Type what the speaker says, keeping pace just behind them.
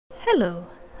Hello,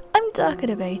 I'm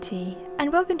DarkerDevotee,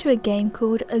 and welcome to a game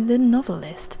called The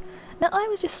Novelist. Now, I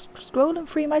was just scrolling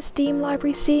through my Steam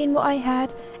library seeing what I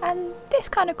had, and this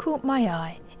kind of caught my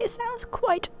eye. It sounds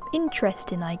quite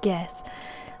interesting, I guess.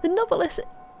 The Novelist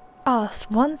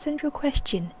asks one central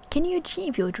question: can you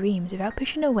achieve your dreams without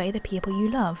pushing away the people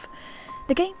you love?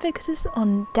 The game focuses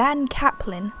on Dan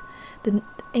Kaplan,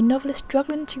 a novelist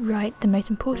struggling to write the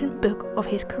most important book of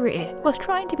his career, whilst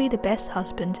trying to be the best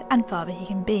husband and father he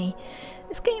can be.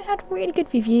 This game had really good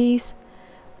reviews.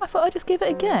 I thought I'd just give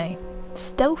it a go.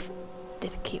 Stealth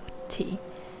difficulty.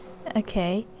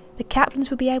 Okay. The Kaplans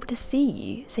will be able to see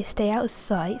you, so stay out of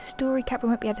sight. Story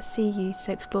Kaplan won't be able to see you,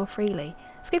 so explore freely.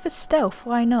 Let's go for stealth,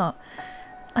 why not?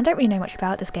 I don't really know much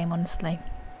about this game, honestly.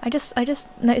 I just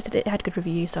noticed that it had good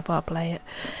reviews, so I thought I'd play it.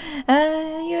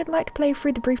 You'd like to play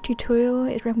through the brief tutorial.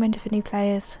 It's recommended for new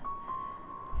players.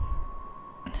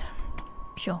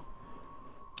 Sure.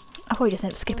 I'll probably just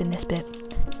end up skipping this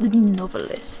bit. The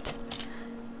Novelist.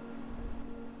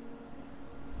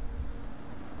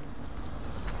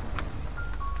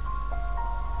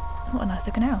 What a nice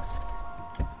looking house.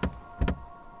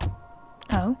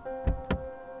 Oh.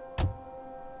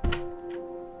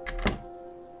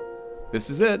 This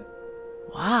is it.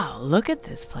 Wow, look at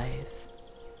this place.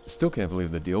 Still can't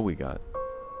believe the deal we got.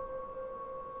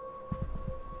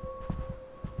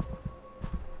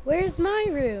 Where's my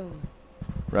room?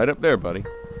 Right up there, buddy.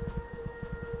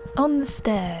 On the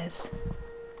stairs.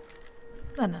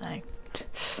 I don't know.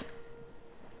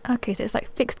 Okay, so it's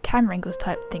like fixed camera angles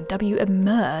type thing. W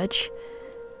emerge.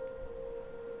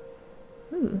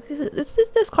 Ooh, this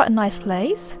is quite a nice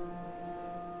place.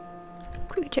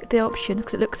 Quickly check the options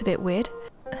because it looks a bit weird.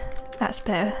 That's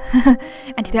better.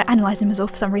 And you don't analyse them as well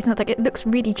for some reason. I was like, it looks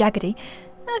really jaggedy.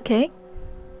 Okay.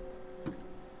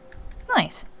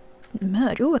 Nice.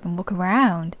 Merge. Oh, I can walk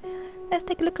around. Let's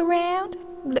take a look around.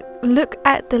 Look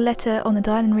at the letter on the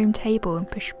dining room table and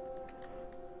push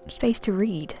space to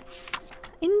read.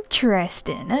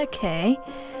 Interesting. Okay.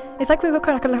 It's like we've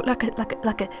got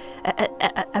like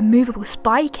a movable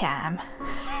spy cam.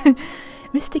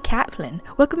 Mr. Kaplan,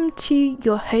 welcome to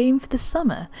your home for the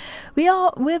summer.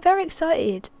 We're very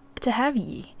excited to have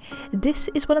you. This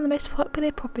is one of the most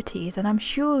popular properties, and I'm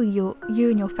sure you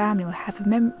and your family will have a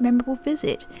memorable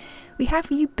visit. We have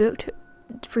you booked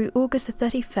through August the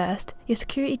 31st. Your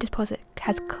security deposit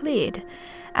has cleared,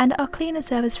 and our cleaner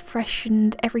service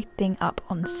freshened everything up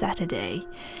on Saturday.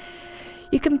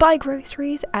 You can buy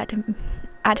groceries at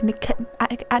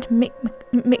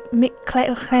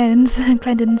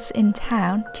Clenden's in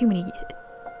town. Too many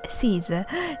Caesar.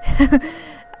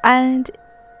 And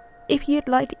if you'd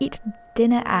like to eat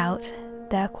dinner out,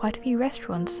 there are quite a few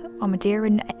restaurants on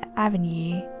Madeira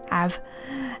Avenue,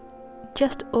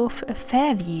 just off of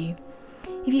Fairview.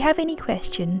 If you have any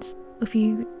questions, or if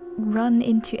you run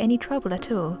into any trouble at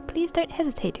all, please don't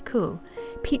hesitate to call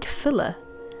Pete Fuller.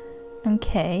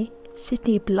 Okay.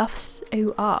 Sydney Bluffs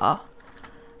OR.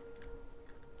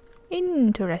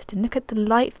 Interesting. Look at the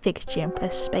light fixture and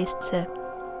press space to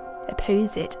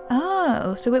oppose it.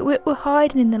 Oh, so we're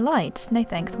hiding in the lights. No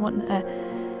thanks. I want to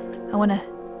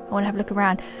have a look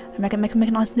around. Make a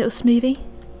nice little smoothie.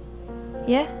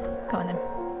 Yeah, go on then.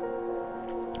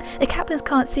 The Kaplans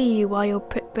can't see you while you're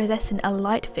possessing a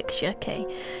light fixture. Okay,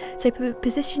 so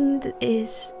positioned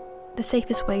is the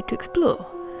safest way to explore.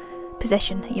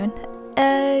 Possession, even.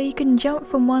 You can jump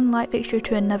from one light fixture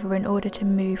to another in order to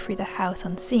move through the house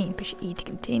unseen. Push E to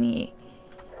continue.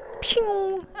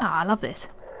 Pshing! Ah, I love this.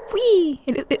 Whee!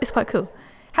 It's quite cool.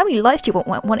 How many lights do you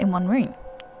want in one room?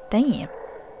 Damn.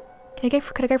 Could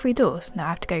I go through doors? No, I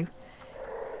have to go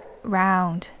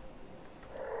round.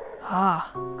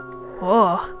 Ah.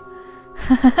 Oh.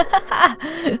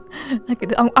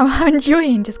 I'm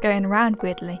enjoying just going around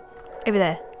weirdly. Over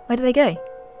there. Where do they go?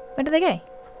 Where do they go?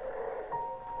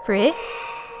 Through here?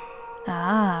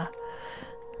 Ah.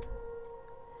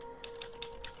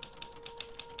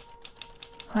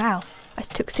 Wow. It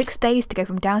took 6 days to go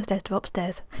from downstairs to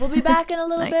upstairs. We'll be back in a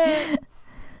little bit.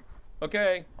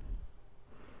 Okay.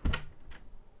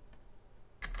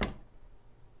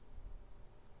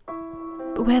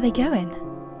 But where are they going?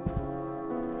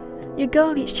 Your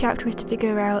goal each chapter is to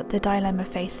figure out the dilemma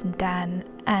facing Dan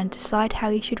and decide how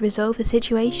you should resolve the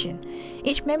situation.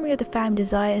 Each memory of the family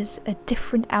desires a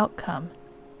different outcome.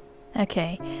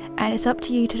 Okay, and it's up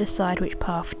to you to decide which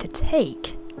path to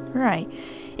take. Right.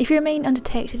 If you remain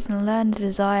undetected and learn the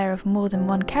desire of more than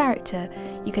one character,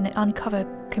 you can uncover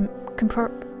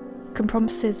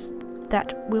compromises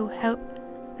that will help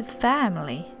the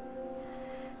family.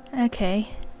 Okay.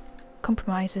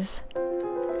 Compromises.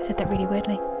 I said that really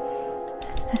weirdly.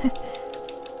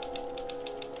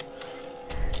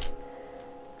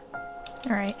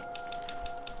 Alright.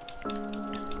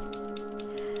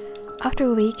 After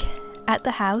a week at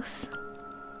the house,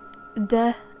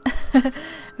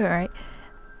 Alright.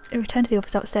 Return to the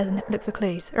office upstairs and look for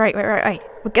clues. Right.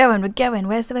 We're going.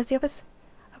 Where's the office?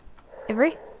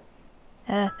 Every?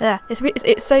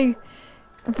 It's so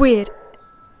weird.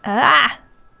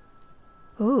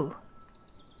 Ooh.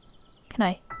 Can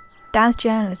I? Dan's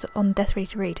journal is on desk ready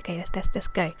to read. Okay, let's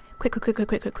go. Quick.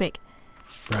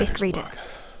 Just read it. block.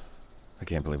 I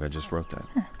can't believe I just wrote that.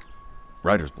 Huh.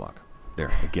 Writer's block.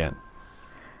 There, again.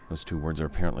 Those 2 words are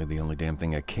apparently the only damn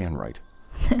thing I can write.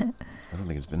 I don't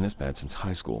think it's been this bad since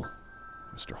high school.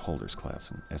 Mr. Holder's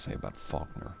class, an essay about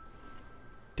Faulkner.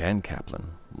 Dan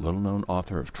Kaplan, little-known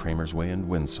author of Tramer's Way and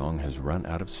Windsong, has run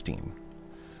out of steam.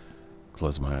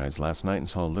 Closed my eyes last night and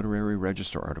saw a literary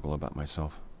register article about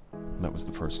myself. That was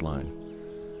the first line.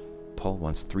 Paul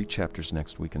wants 3 chapters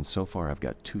next week, and so far I've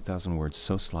got 2,000 words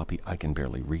so sloppy I can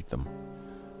barely read them.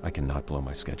 I cannot blow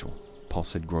my schedule. Paul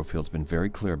said Grovefield's been very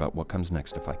clear about what comes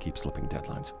next if I keep slipping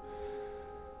deadlines.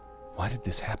 Why did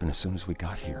this happen as soon as we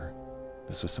got here?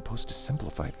 This was supposed to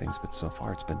simplify things, but so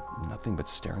far it's been nothing but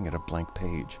staring at a blank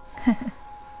page.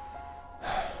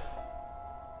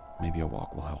 Maybe a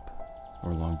walk will help.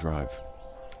 Or a long drive.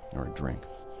 Or a drink.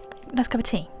 Nice cup of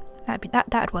tea.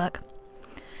 That'd work.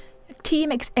 Tea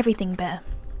makes everything better.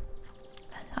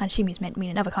 I assume he's meant to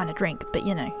mean another kind of drink, but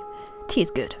you know, tea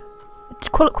is good.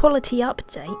 Quality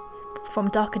update from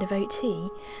DarkerDevotee.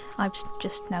 I've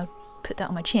just now put that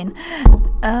on my chin.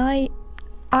 I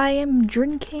am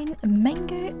drinking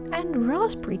mango and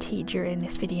raspberry tea during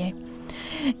this video.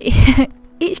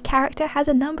 Each character has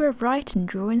a number of writing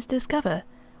drawings to discover.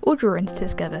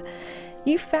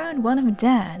 You found one of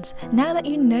Dan's. Now that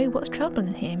you know what's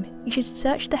troubling him, you should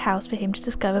search the house for him to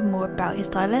discover more about his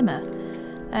dilemma.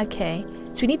 Okay,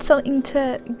 so we need something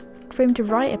for him to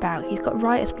write about. He's got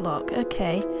writer's block.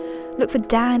 Okay, look for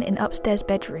Dan in upstairs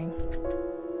bedroom.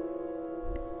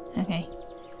 Okay,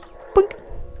 boink.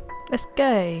 Let's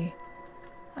go.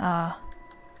 Can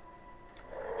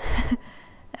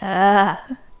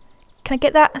I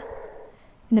get that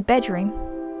in the bedroom?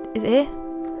 Is it here?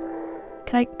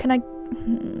 Can I?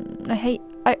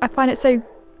 I find it so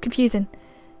confusing.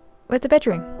 Where's the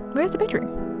bedroom? Where's the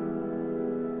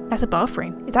bedroom? That's a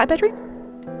bathroom. Is that a bedroom?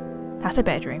 That's a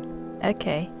bedroom.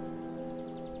 Okay.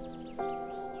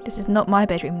 This is not my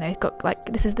bedroom though. It's got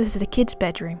like this is the kid's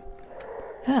bedroom.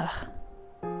 Ugh.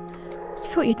 I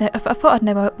thought you'd know. I thought I'd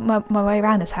know my way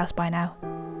around this house by now.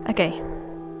 Okay.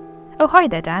 Oh, hi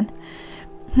there, Dan.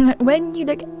 When you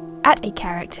look at a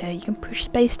character, you can push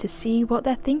space to see what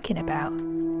they're thinking about.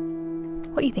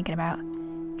 What are you thinking about?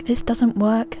 If this doesn't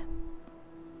work...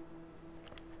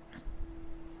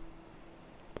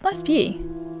 Nice view.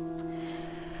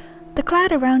 The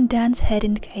cloud around Dan's head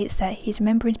indicates that he's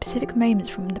remembering specific moments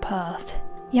from the past.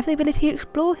 You have the ability to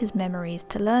explore his memories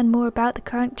to learn more about the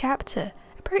current chapter.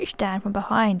 Approach Dan from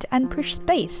behind and push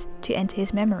space to enter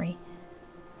his memory.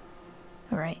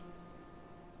 Alright.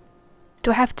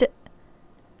 Do I have to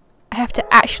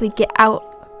actually get out?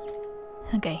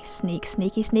 Okay,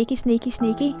 sneaky.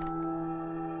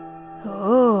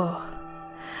 Oh.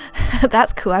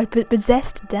 That's cool. I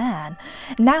possessed Dan.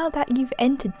 Now that you've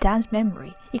entered Dan's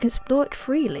memory, you can explore it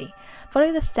freely.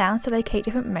 Follow the sounds to locate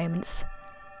different moments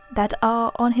that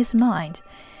are on his mind.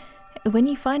 When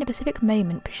you find a specific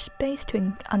moment, push space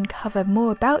to uncover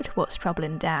more about what's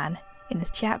troubling Dan in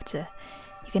this chapter.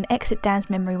 You can exit Dan's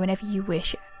memory whenever you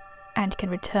wish and can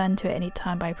return to it any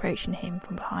time by approaching him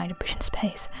from behind and pushing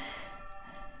space.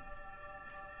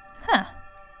 Huh.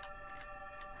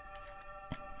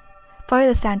 Follow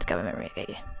the sound to discover memory.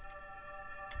 Okay.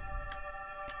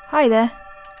 Hi there.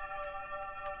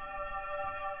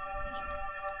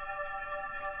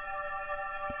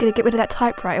 Gonna get rid of that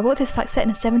typewriter. What's this, like set in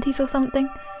the 70s or something?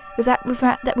 With that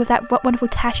wonderful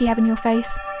tash you have in your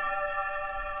face.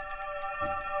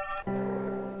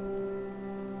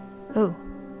 Oh.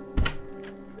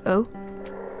 Oh.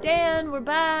 Dan, we're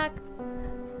back.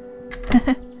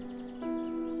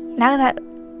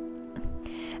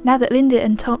 Now that Linda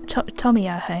and Tommy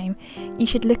are home, you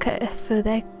should look for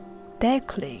their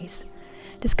clues.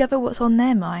 Discover what's on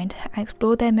their mind and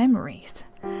explore their memories.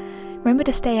 Remember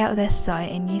to stay out of their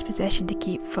sight and use possession to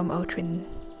keep from altering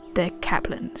the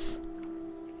Kaplans.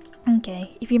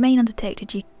 Okay, if you remain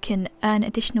undetected, you can earn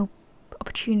additional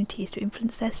opportunities to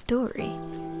influence their story.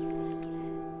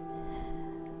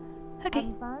 Okay.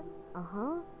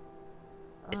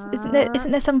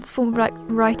 Isn't there some form of like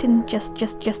writing just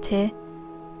here?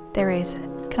 There is. Do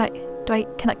you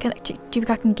think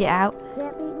I can get out?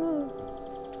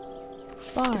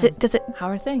 Fine. Does it? How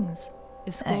are things?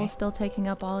 Is school still taking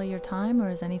up all of your time, or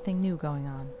is anything new going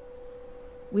on?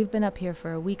 We've been up here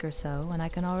for a week or so, and I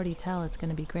can already tell it's going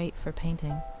to be great for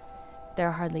painting. There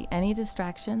are hardly any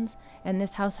distractions, and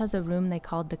this house has a room they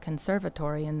called the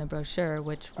conservatory in the brochure,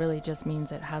 which really just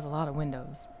means it has a lot of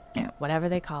windows. Yeah. Whatever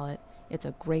they call it, it's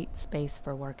a great space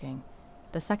for working.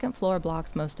 The second floor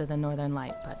blocks most of the northern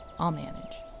light, but I'll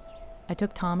manage. I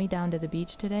took Tommy down to the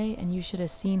beach today, and you should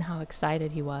have seen how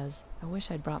excited he was. I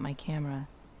wish I'd brought my camera.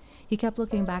 He kept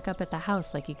looking back up at the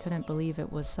house like he couldn't believe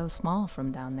it was so small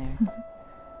from down there.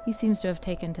 He seems to have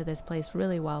taken to this place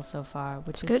really well so far,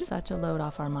 which is such a load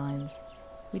off our minds.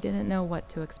 We didn't know what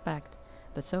to expect,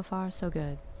 but so far, so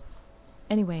good.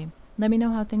 Anyway, let me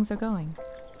know how things are going.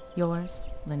 Yours,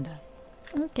 Linda.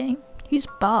 Okay. Who's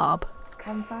Barb?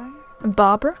 Kaplans?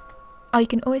 Barbara? Oh, you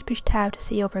can always push tab to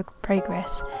see your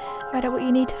progress. Write out what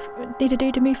you need to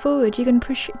do to move forward. You can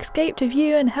push escape to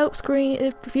view and help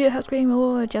screen, view help screen,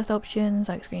 or adjust options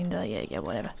like screen. Yeah,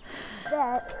 whatever.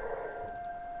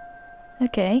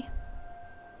 Okay.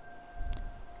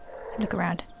 Look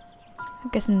around. I'm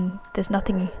guessing there's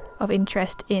nothing of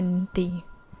interest in the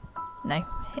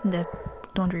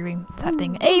laundry room type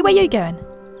thing. Hey, where you going?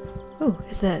 Oh,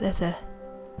 there's a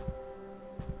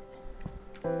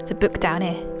book down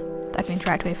here that I can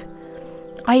interact with.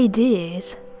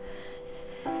 Ideas.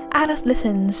 Alice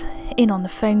listens in on the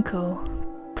phone call.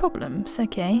 Problems,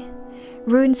 okay.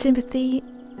 Ruined sympathy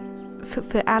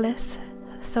for Alice.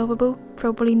 Solvable?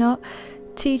 Probably not.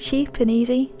 Too cheap and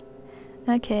easy.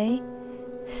 Okay.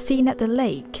 Seen at the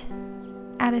lake.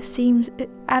 Alice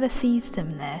sees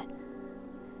them there.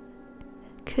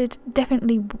 Could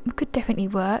definitely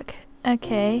work.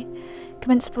 Okay.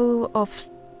 Commensable of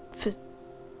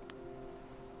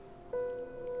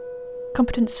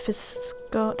competence for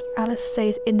Scott. Alice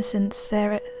says innocent.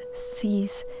 Sarah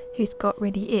sees who Scott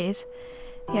really is.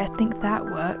 Yeah, I think that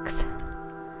works.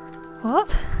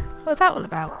 What? What's that all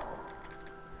about?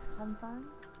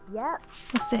 Yep.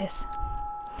 What's this?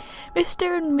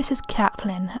 Mr. and Mrs.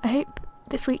 Kaplan, I hope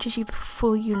this reaches you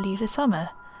before you leave the summer.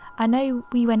 I know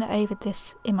we went over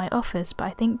this in my office, but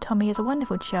I think Tommy is a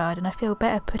wonderful child and I feel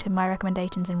better putting my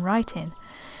recommendations in writing.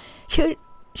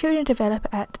 Children develop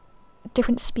at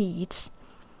different speeds,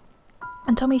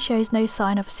 and Tommy shows no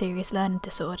sign of a serious learning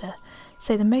disorder,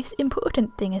 so the most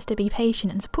important thing is to be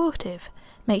patient and supportive.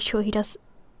 Make sure he does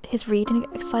his reading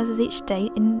exercises each day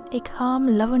in a calm,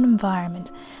 loving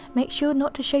environment. Make sure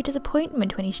not to show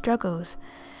disappointment when he struggles.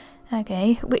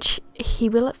 Okay, which he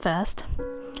will at first.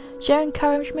 Show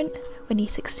encouragement when he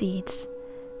succeeds,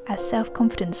 as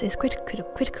self-confidence is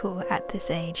critical at this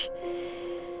age.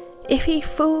 If he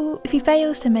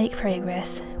fails to make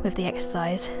progress with the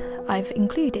exercise I've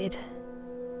included,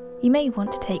 you may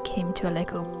want to take him to a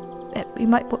local. You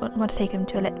might want to take him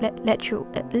to a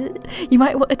You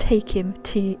might want to take him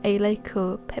to a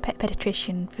local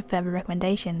pediatrician for further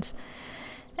recommendations.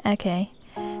 Okay,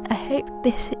 I hope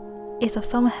this is of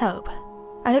some help.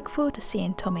 I look forward to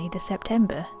seeing Tommy this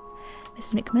September.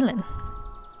 Mrs. Macmillan.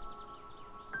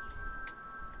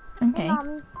 Okay. Hey,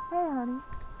 Mommy. Hey, honey.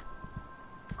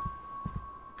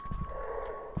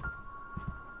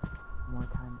 More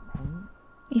time to paint?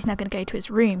 He's now going to go to his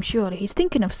room, surely. He's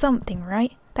thinking of something,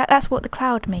 right? That's what the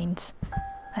cloud means,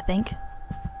 I think.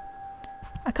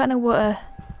 I can't know what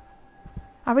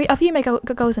I'll view my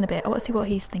goals in a bit. I want to see what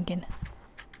he's thinking.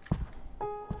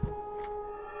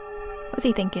 What's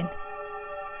he thinking?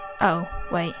 Oh,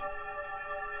 wait.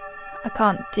 I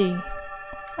can't do...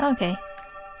 Okay.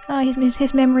 Oh,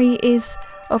 his memory is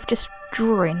of just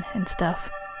drawing and stuff.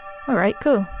 Alright,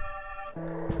 cool.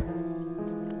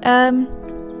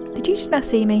 Did you just now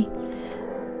see me?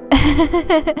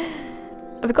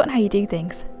 I've forgotten how you do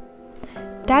things.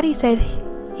 Daddy said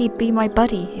he'd be my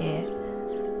buddy here.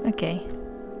 Okay.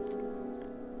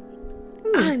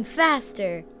 I'm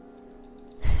faster.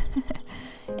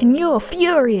 And you're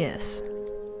furious.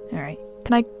 Alright.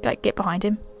 Can I get behind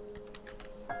him?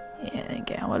 Yeah, there you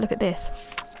go. Well, look at this.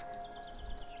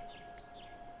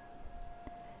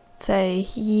 So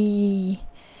he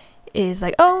is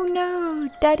like, oh no,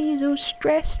 Daddy's all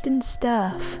stressed and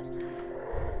stuff.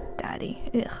 Daddy.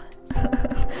 Ugh.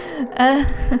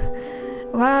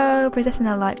 While possessing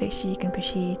a light fixture, you can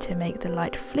proceed to make the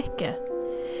light flicker.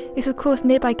 This will cause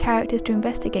nearby characters to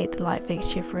investigate the light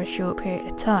fixture for a short period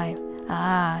of time.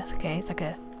 Ah, it's okay. It's like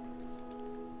a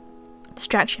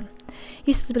distraction.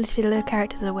 Use the ability to lure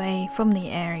characters away from the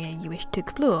area you wish to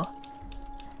explore.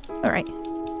 Alright.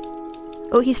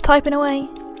 Oh, he's typing away.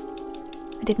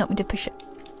 I did not mean to push it.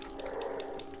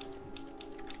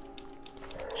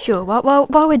 Sure,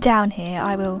 while we're down here,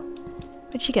 I will...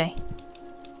 Where'd she go?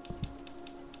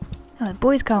 Oh, the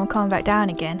boy's coming back down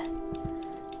again.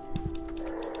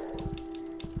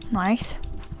 Nice.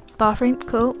 Bathroom,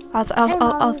 cool.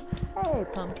 Hey,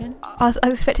 Pumpkin. I was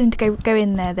expecting him to go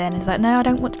in there then. He's like, no, I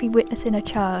don't want to be witnessing a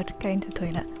child going to the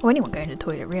toilet. Or anyone going to the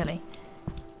toilet, really.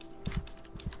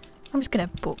 I'm just gonna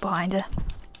walk behind her.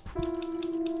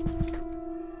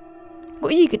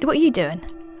 What are you doing?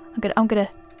 I'm gonna.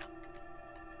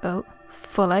 Oh,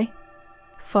 follow.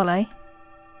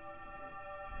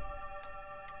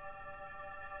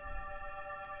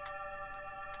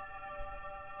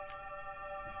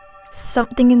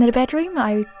 Something in the bedroom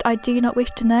I do not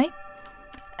wish to know.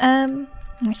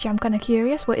 Actually, I'm kind of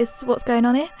curious. What's going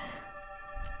on here?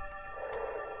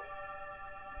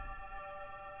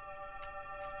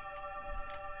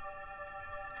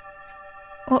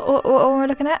 What am I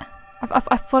looking at?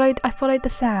 I followed the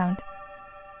sound.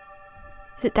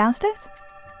 Is it downstairs?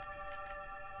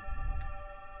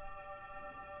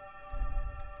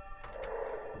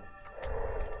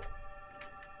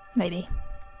 Maybe.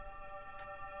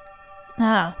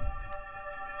 Ah.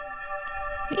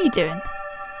 What are you doing?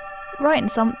 Writing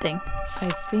something. I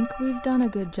think we've done a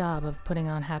good job of putting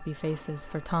on happy faces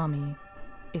for Tommy.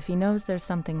 If he knows there's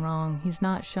something wrong, he's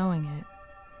not showing it.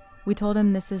 We told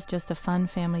him this is just a fun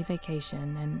family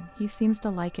vacation, and he seems to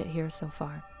like it here so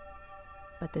far.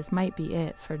 But this might be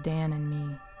it for Dan and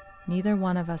me. Neither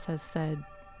one of us has said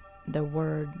the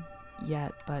word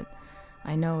yet, but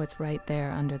I know it's right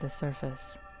there under the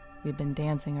surface. We've been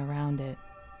dancing around it.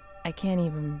 I can't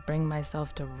even bring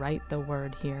myself to write the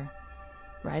word here.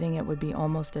 Writing it would be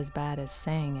almost as bad as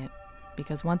saying it,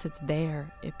 because once it's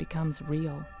there, it becomes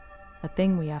real, a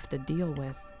thing we have to deal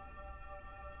with.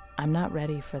 I'm not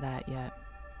ready for that yet.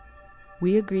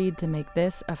 We agreed to make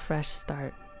this a fresh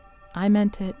start. I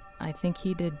meant it, I think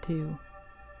he did too.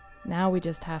 Now we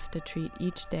just have to treat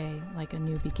each day like a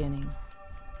new beginning.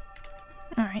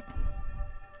 Alright.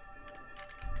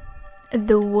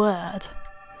 The word.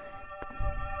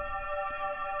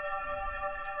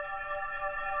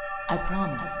 I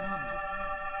promise.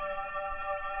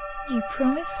 You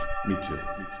promise? Me too.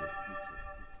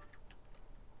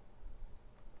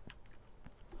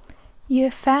 You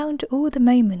have found all the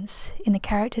moments in the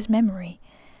character's memory.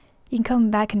 You can come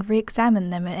back and re-examine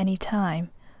them at any time,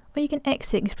 or you can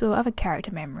exit and explore other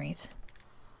character memories.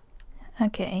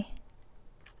 Okay.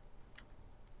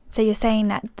 So you're saying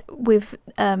that with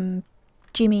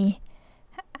Jimmy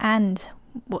and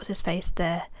what's his face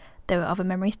there were other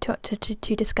memories to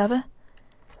discover?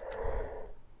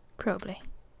 Probably.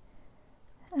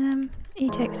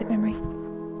 Each exit memory.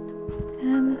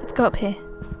 Let's go up here.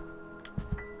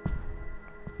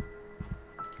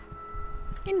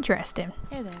 Interesting.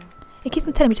 Hey there. It keeps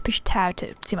on telling me to push tab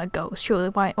to see my goals.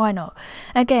 Sure, why not?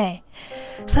 Okay.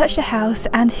 Search the house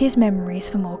and his memories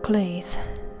for more clues.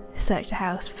 Search the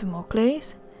house for more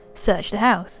clues. Search the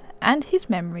house and his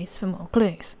memories for more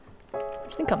clues. What do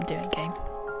you think I'm doing, game?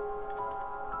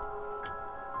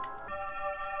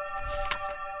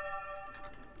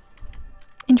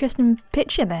 Interesting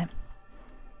picture there.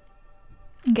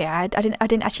 Okay, I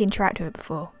didn't actually interact with it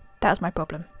before. That was my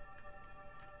problem.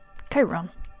 Coat run?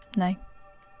 No.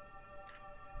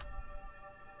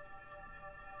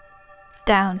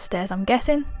 Downstairs, I'm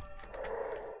guessing.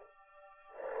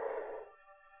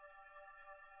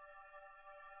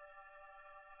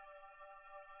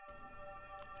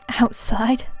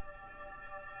 Outside.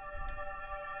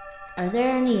 Are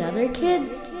there any other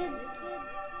kids?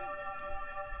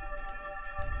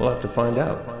 We'll have to find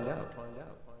out.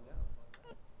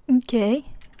 Okay.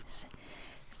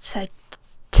 So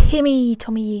Timmy is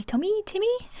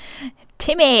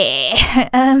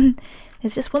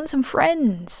just wanting some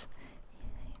friends.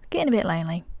 Getting a bit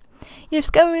lonely. You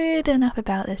discovered enough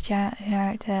about this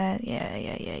character.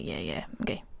 Yeah.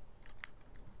 Okay.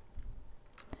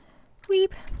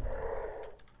 Weep.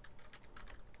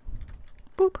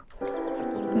 Boop.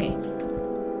 Okay.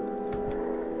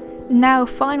 Now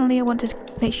finally I want to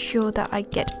make sure that I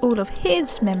get all of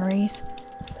his memories.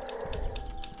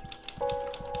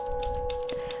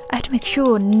 I have to make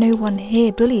sure no one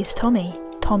here bullies Tommy.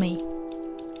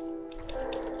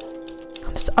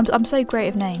 I'm so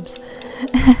great with names.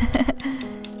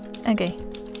 Okay.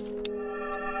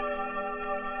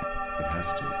 It has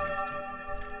to.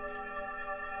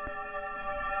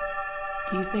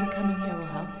 Do you think coming here will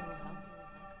help?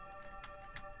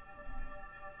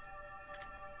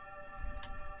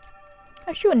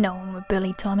 I'm sure no one would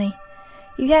bully Tommy.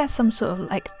 He has some sort of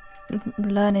like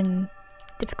learning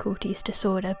difficulties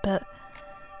disorder, but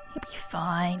he'll be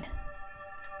fine.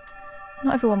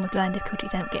 Not everyone with learning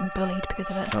difficulties end up getting bullied because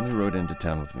of it. Tommy rode into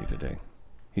town with me today.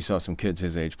 He saw some kids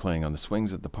his age playing on the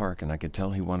swings at the park, and I could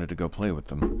tell he wanted to go play with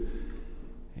them.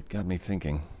 It got me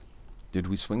thinking. Did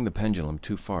we swing the pendulum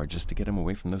too far just to get him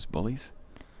away from those bullies?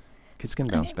 Kids can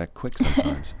bounce back quick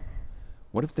sometimes.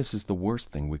 What if this is the worst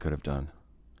thing we could have done?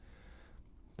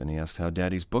 Then he asked how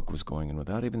Daddy's book was going, and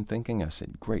without even thinking, I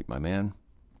said, "Great, my man."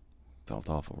 Felt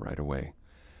awful right away.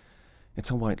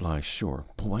 It's a white lie, sure,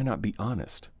 but why not be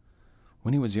honest?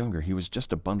 When he was younger, he was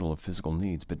just a bundle of physical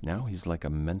needs, but now he's like a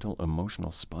mental,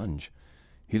 emotional sponge.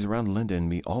 He's around Linda and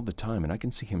me all the time, and I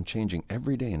can see him changing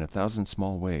every day in 1,000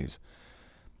 small ways.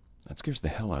 That scares the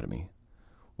hell out of me.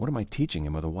 What am I teaching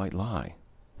him with a white lie?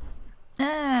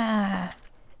 Ah,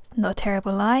 not a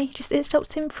terrible lie. Just it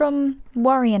stops him from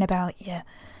worrying about you.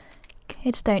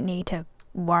 Kids don't need to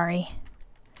worry.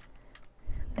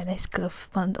 Then it's because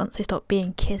once they stop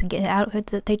being kids and getting out of it,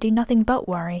 that they do nothing but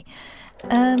worry.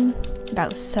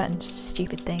 About certain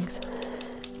stupid things.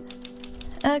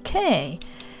 Okay.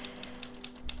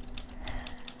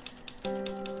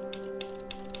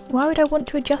 Why would I want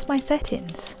to adjust my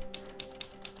settings?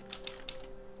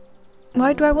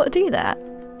 Why do I want to do that?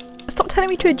 Stop telling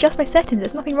me to adjust my settings.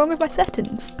 There's nothing wrong with my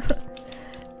settings.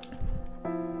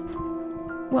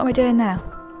 What am I doing now?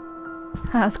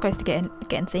 That was close to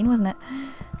getting seen, wasn't it?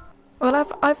 Well,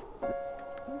 I've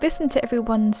listened to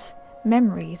everyone's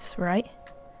memories, right?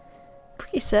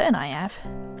 Pretty certain I have.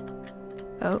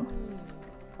 Oh.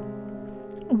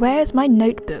 Where's my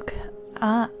notebook?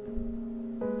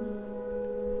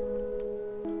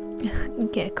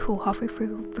 Get a call halfway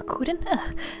through recording.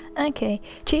 Okay.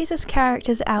 Choose this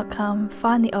character's outcome,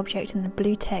 find the object in the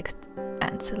blue text,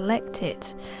 and select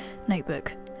it.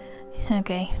 Notebook.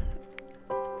 Okay.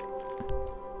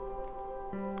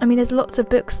 I mean, there's lots of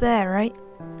books there, right?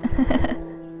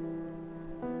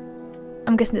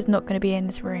 I'm guessing it's not going to be in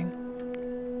this room.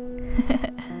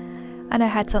 And I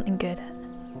had something good.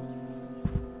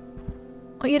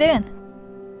 What are you doing?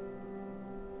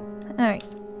 Alright.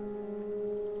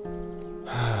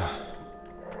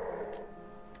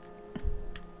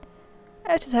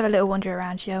 Let's just have a little wander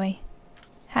around, shall we?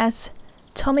 Has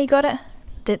Tommy got it?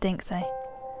 Didn't think so.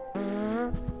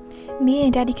 Me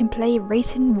and Daddy can play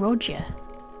Racing Roger.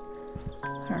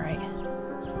 Alright.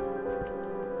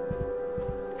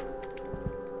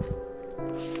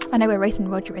 I know where Racing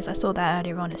Roger is. I saw that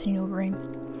earlier on. It's in your room.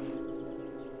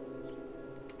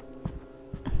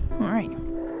 Alright.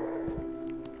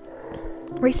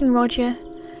 Racing Roger.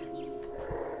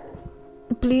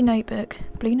 Blue notebook.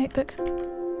 Blue notebook?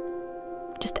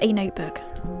 Just a notebook.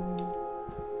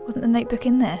 Wasn't the notebook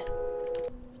in there?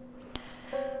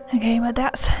 Okay, well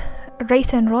that's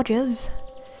Racing Rogers.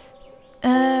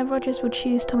 Rogers will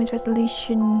choose Tommy's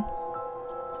resolution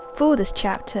for this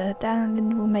chapter. Dan and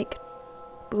Linda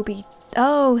will be.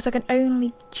 Oh, so I can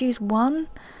only choose one?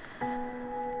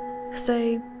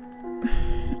 So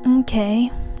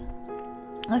okay.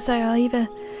 So I'll either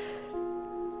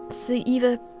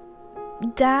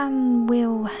Dan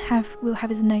will have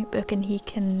his notebook and he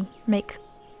can make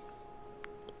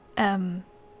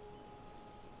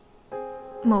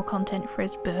more content for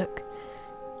his book,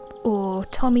 or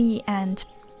Tommy and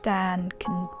Dan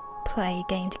can play a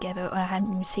game together. I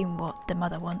haven't even seen what the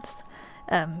mother wants.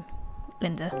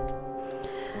 Linda.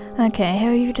 Okay,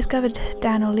 have you discovered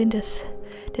Dan or Linda's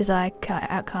desired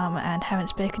outcome and haven't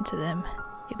spoken to them?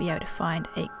 You'll be able to find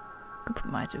a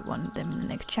compromise with one of them in the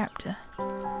next chapter.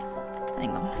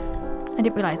 Hang on. I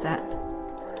didn't realise that.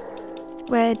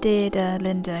 Where did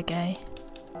Linda go?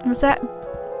 Was that?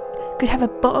 Could have a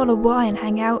bottle of wine and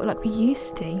hang out like we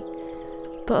used to.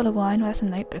 Bottle of wine? Well, that's a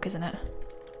notebook, isn't it?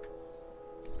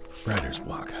 Writer's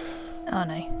block. Oh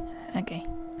no. Okay.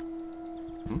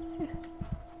 Hmm?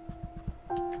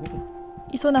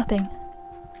 You saw nothing.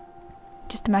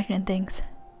 Just imagining things.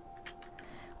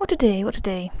 What to do? What to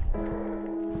do?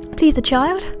 Please the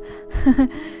child?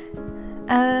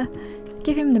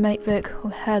 Give him the notebook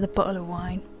or her the bottle of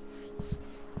wine.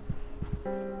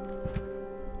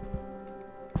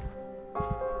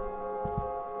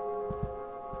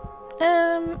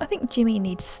 I think Jimmy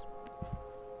needs...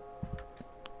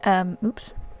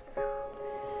 oops.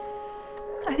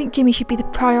 I think Jimmy should be the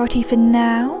priority for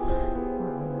now.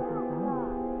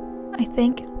 I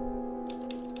think.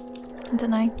 I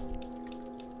don't know.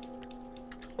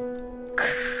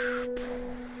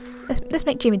 Let's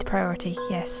make Jimmy the priority,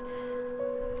 yes.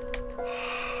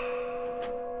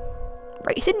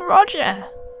 Racing Roger!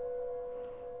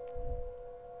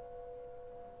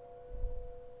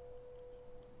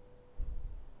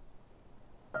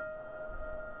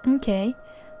 Okay.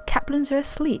 Kaplans are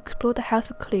asleep. Explore the house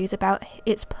for clues about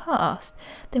its past.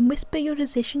 Then whisper your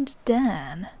decision to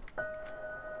Dan.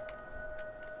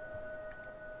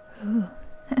 Ooh.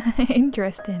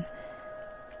 Interesting.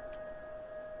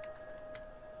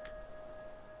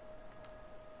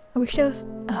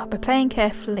 By playing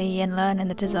carefully and learning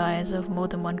the desires of more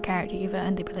than one character, you've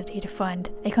earned the ability to find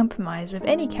a compromise with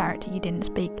any character you didn't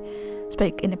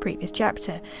spoke in the previous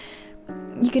chapter.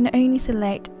 You can only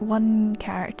select one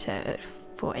character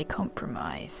for a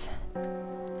compromise.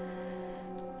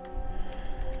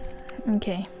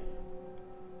 Okay.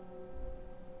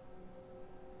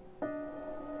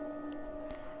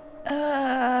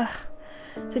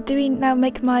 So do we now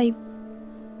make my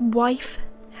wife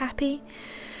happy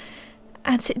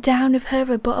and sit down with her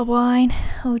with a bottle of wine,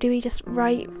 or do we just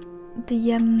write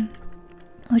the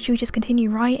or should we just continue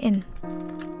writing?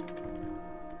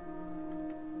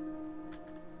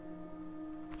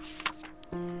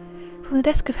 From the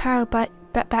desk of Harold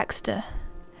Baxter,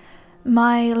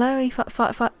 my Lowry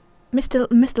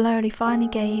Mr. Lowry finally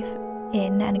gave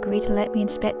in and agreed to let me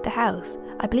inspect the house.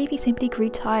 I believe he simply grew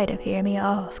tired of hearing me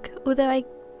ask, although I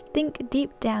think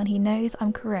deep down he knows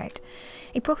I'm correct.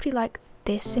 A property like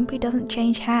this simply doesn't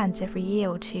change hands every year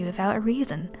or two without a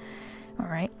reason.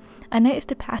 Alright, I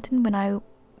noticed a pattern when I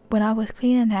was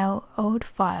cleaning out old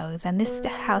files, and this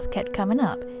house kept coming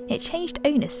up. It changed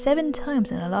owners 7 times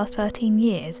in the last 13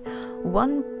 years.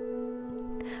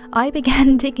 I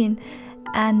began digging,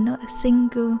 and not a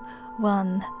single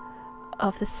one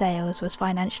of the sales was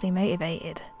financially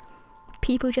motivated.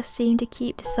 People just seem to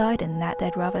keep deciding that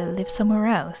they'd rather live somewhere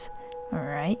else.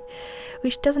 Alright,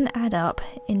 which doesn't add up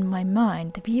in my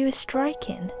mind. The view is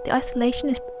striking. The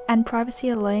isolation and privacy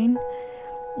alone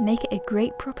make it a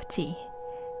great property.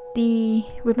 The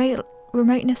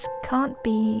remoteness can't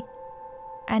be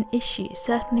an issue.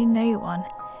 Certainly no one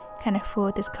can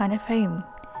afford this kind of home.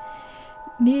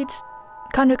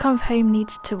 Kind of home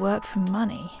needs to work for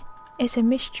money. It's a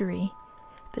mystery,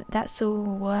 but that's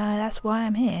why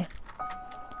I'm here.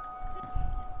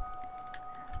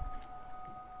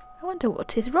 I wonder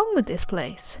what is wrong with this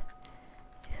place.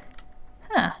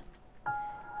 Huh.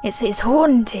 It's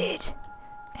haunted.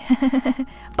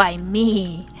 By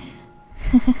me.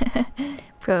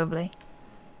 Probably.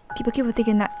 People keep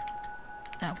thinking that...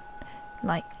 No.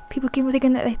 Like, people keep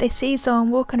thinking that they see someone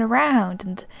walking around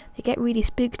and they get really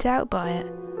spooked out by it.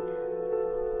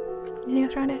 Anything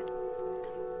else around here?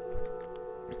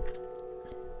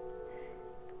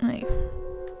 No.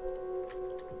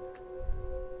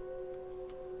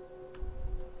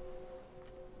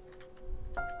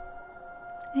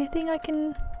 Anything I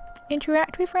can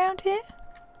interact with around here?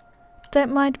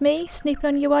 Don't mind me snooping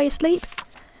on you while you sleep.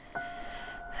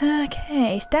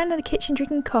 Okay, standing in the kitchen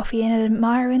drinking coffee and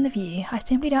admiring the view. I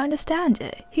simply don't understand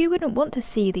it. Who wouldn't want to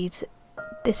see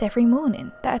this every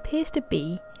morning? That appears to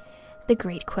be the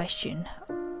great question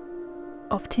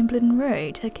of Timberland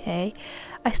Road. Okay,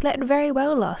 I slept very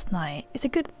well last night. It's a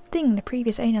good thing the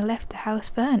previous owner left the house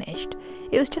furnished.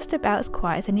 It was just about as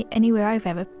quiet as anywhere I've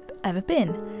ever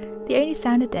been. The only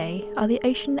sound of day are the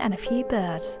ocean and a few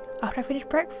birds. After I finish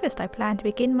breakfast, I plan to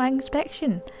begin my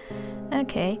inspection.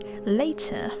 Okay,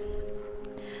 later.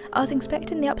 I was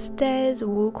inspecting the upstairs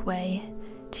walkway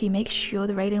to make sure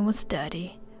the railing was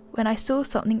sturdy when I saw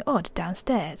something odd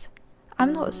downstairs.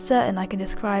 I'm not certain I can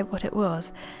describe what it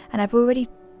was, and I've already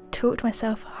talked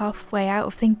myself halfway out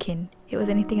of thinking it was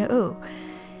anything at all.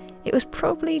 It was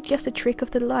probably just a trick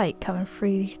of the light coming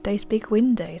through those big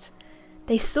windows.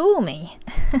 They saw me.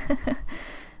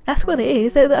 That's what it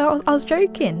is. I was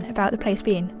joking about the place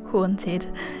being haunted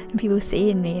and people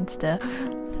seeing me and stuff.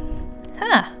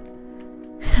 Huh.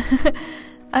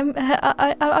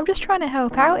 I'm just trying to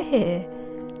help out here.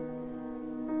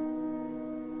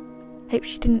 Hope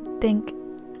she didn't think.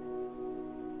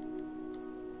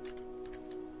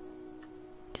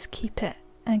 Just keep it.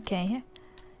 Okay.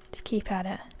 Just keep at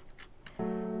it.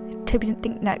 Hope you didn't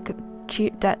think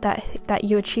that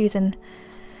you were choosing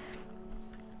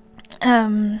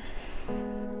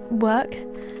work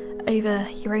over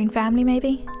your own family,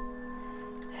 maybe.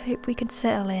 Hope we can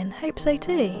settle in. Hope so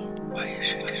too.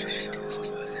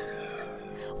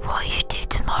 What you do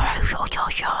tomorrow, sure.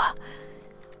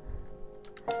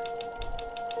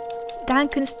 Dan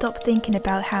couldn't stop thinking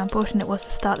about how important it was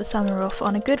to start the summer off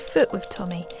on a good foot with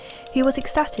Tommy, who was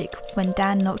ecstatic when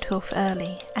Dan knocked off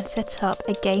early and set up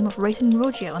a game of Racing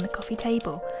Roger on the coffee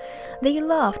table. They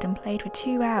laughed and played for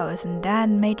 2 hours, and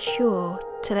Dan made sure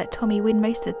to let Tommy win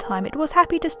most of the time. It was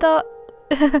happy to start...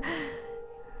 What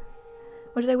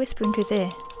did I whisper into his ear?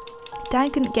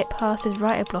 Dan couldn't get past his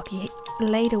writer block. He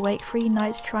laid awake 3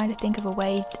 nights trying to think of a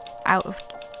way out of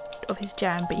his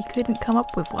jam, but he couldn't come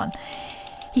up with one.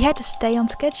 He had to stay on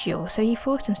schedule, so he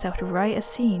forced himself to write a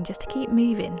scene just to keep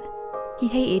moving. He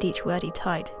hated each word he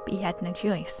typed, but he had no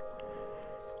choice.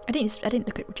 I didn't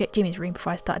look at Jimmy's room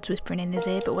before I started whispering in his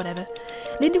ear, but whatever.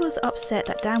 Linda was upset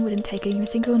that Dan wouldn't take a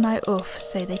single night off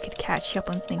so they could catch up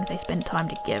on things they spent time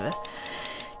together.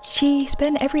 She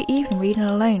spent every evening reading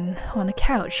alone on the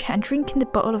couch and drinking the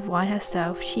bottle of wine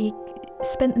herself. She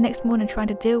spent the next morning trying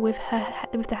to deal with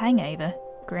the hangover.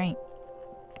 Great.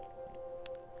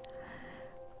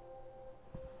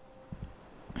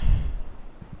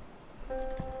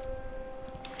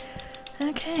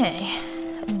 Okay,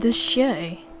 the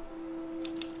show.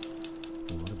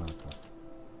 What about that?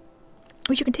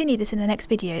 We should continue this in the next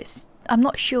video. I'm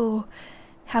not sure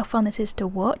how fun this is to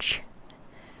watch,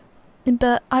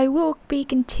 but I will be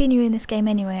continuing this game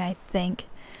anyway, I think.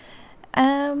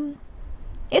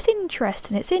 It's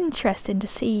interesting. It's interesting to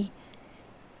see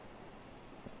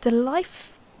the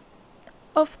life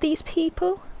of these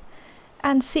people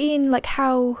and seeing like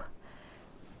how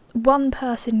one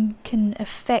person can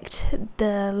affect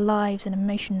the lives and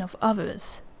emotion of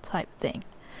others type thing.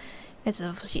 It's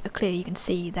obviously clearly you can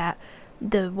see that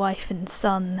the wife and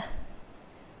son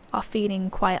are feeling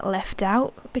quite left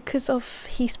out because of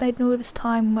he spent all of his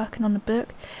time working on the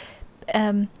book.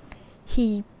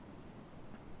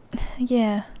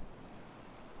 Yeah,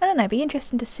 I don't know, it'd be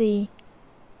interesting to see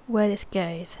where this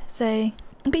goes. So,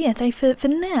 but yeah, so for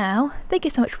now, thank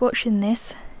you so much for watching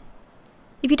this.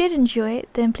 If you did enjoy it,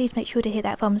 then please make sure to hit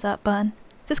that thumbs up button,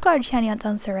 subscribe to the channel if you haven't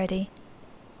done so already,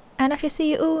 and I shall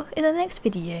see you all in the next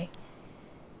video,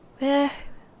 where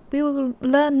we will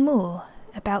learn more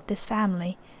about this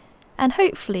family, and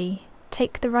hopefully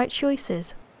take the right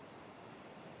choices.